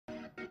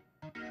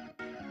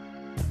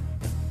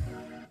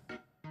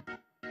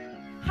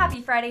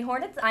Happy Friday,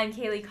 Hornets. I'm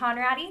Kaylee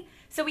Conradi.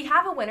 So we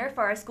have a winner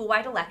for our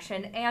school-wide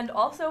election and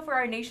also for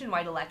our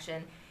nationwide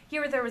election.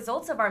 Here are the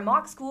results of our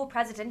mock school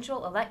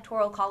presidential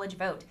electoral college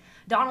vote.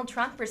 Donald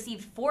Trump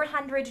received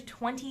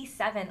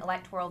 427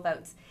 electoral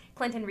votes.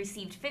 Clinton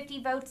received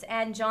 50 votes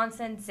and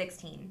Johnson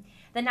 16.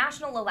 The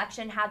national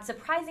election had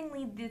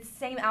surprisingly the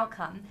same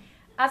outcome.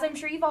 As I'm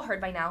sure you've all heard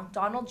by now,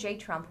 Donald J.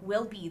 Trump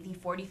will be the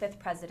 45th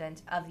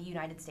president of the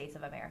United States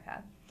of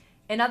America.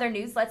 In other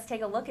news, let's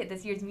take a look at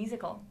this year's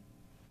musical.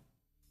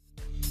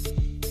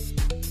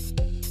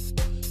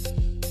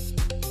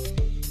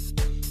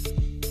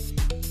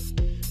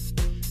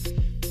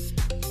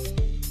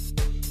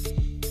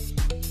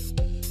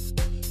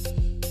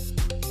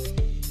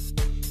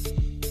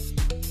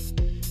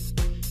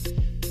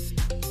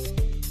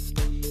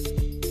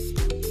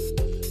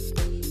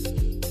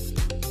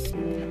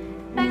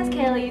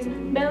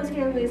 Bill's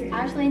Kelly's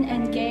Ashlyn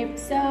and Gabe.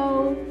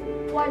 So,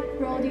 what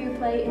role do you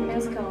play in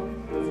musical?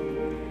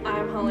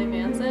 I'm Holly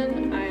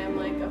Manson. I am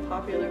like a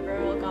popular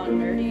girl gone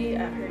nerdy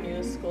at her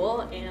new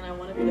school, and I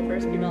want to be the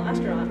first female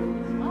astronaut.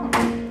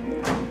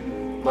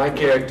 Oh. My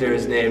character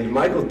is named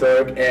Michael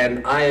Thorpe,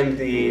 and I am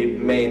the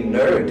main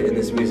nerd in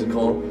this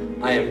musical.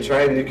 I am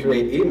trying to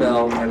create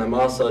email, and I'm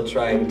also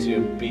trying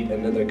to beat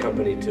another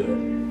company to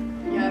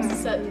it. Yeah, it's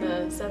set in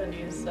the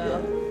 70s,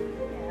 so.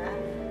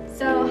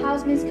 So,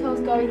 how's musicals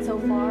going so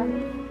far?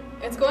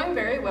 It's going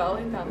very well.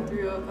 We've gotten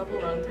through a couple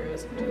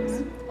run-throughs, which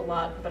is a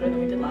lot better than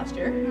we did last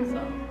year, so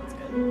it's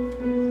good.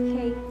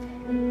 Okay,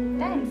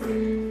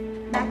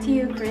 thanks. Back to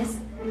you, Chris.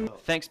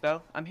 Thanks,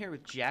 Belle. I'm here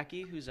with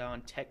Jackie, who's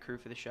on tech crew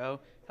for the show.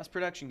 How's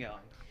production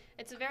going?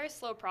 It's a very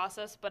slow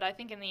process, but I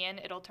think in the end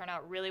it'll turn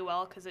out really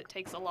well because it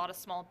takes a lot of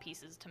small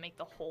pieces to make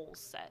the whole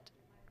set.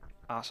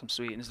 Awesome,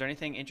 sweet. And is there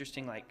anything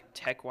interesting, like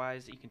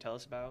tech-wise, that you can tell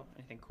us about?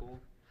 Anything cool?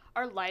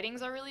 Our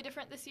lightings are really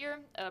different this year.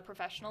 A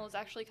professional is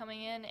actually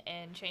coming in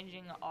and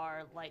changing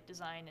our light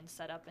design and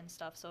setup and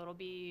stuff, so it'll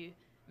be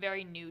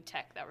very new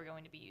tech that we're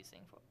going to be using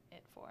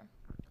it for.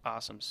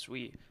 Awesome,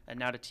 sweet. And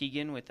now to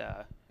Tegan with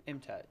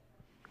MTET.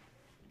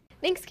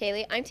 Thanks,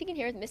 Kaylee. I'm Tegan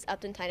here with Miss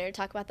Upton Tyner to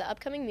talk about the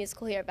upcoming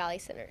musical here at Valley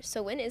Center.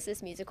 So when is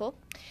this musical?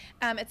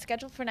 It's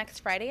scheduled for next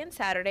Friday and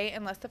Saturday,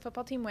 unless the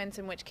football team wins,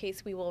 in which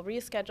case we will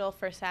reschedule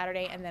for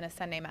Saturday and then a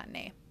Sunday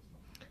matinee.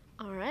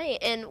 All right,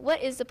 and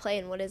what is the play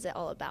and what is it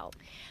all about?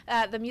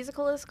 The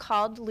musical is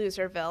called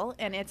Loserville,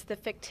 and it's the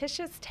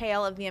fictitious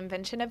tale of the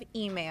invention of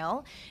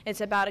email. It's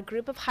about a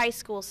group of high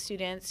school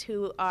students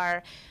who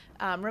are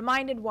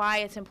reminded why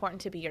it's important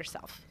to be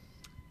yourself.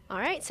 All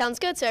right, sounds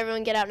good. So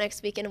everyone get out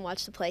next weekend and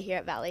watch the play here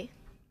at Valley.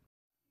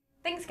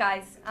 Thanks,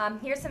 guys.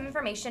 Here's some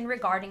information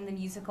regarding the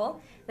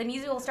musical. The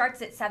musical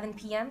starts at 7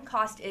 p.m.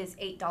 Cost is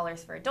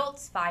 $8 for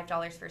adults,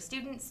 $5 for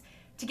students.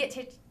 To get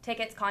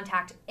tickets,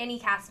 contact any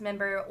cast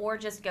member or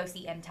just go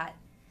see MTET.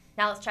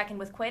 Now let's check in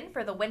with Quinn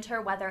for the winter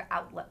weather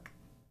outlook.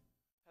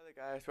 Hello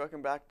guys,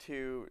 welcome back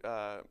to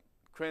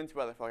Quinn's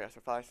weather forecast for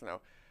Valley Center.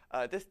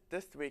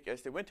 This week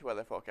is the winter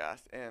weather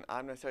forecast, and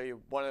I'm going to show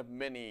you one of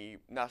many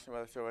National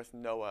Weather Service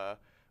NOAA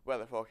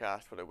weather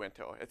forecasts for the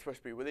winter. It's supposed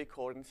to be really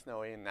cold and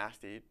snowy and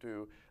nasty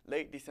through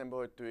late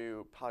December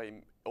through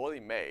probably early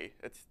May.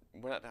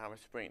 We're not having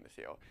spring this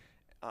year.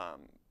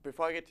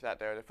 Before I get to that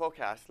though, the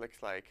forecast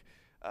looks like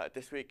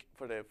this week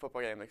for the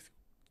football game looks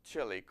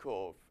chilly,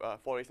 cool,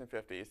 40s and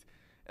 50s,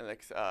 and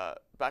looks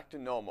back to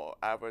normal,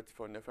 average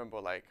for November,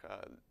 like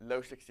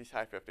low 60s,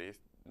 high 50s,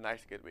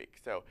 nice good week.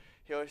 So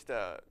here's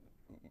the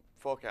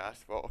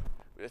forecast for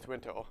this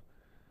winter.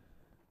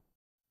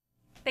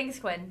 Thanks,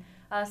 Quinn.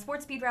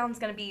 Sports speed round is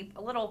going to be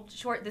a little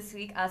short this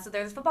week. So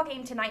there's a football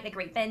game tonight at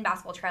Great Bend.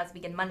 Basketball trials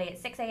begin Monday at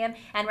 6 a.m.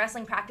 and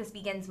wrestling practice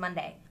begins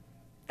Monday.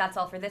 That's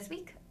all for this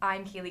week.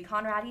 I'm Kaylee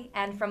Conradi,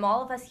 and from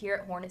all of us here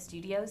at Hornet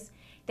Studios,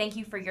 thank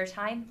you for your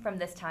time from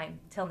this time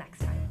till next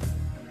time.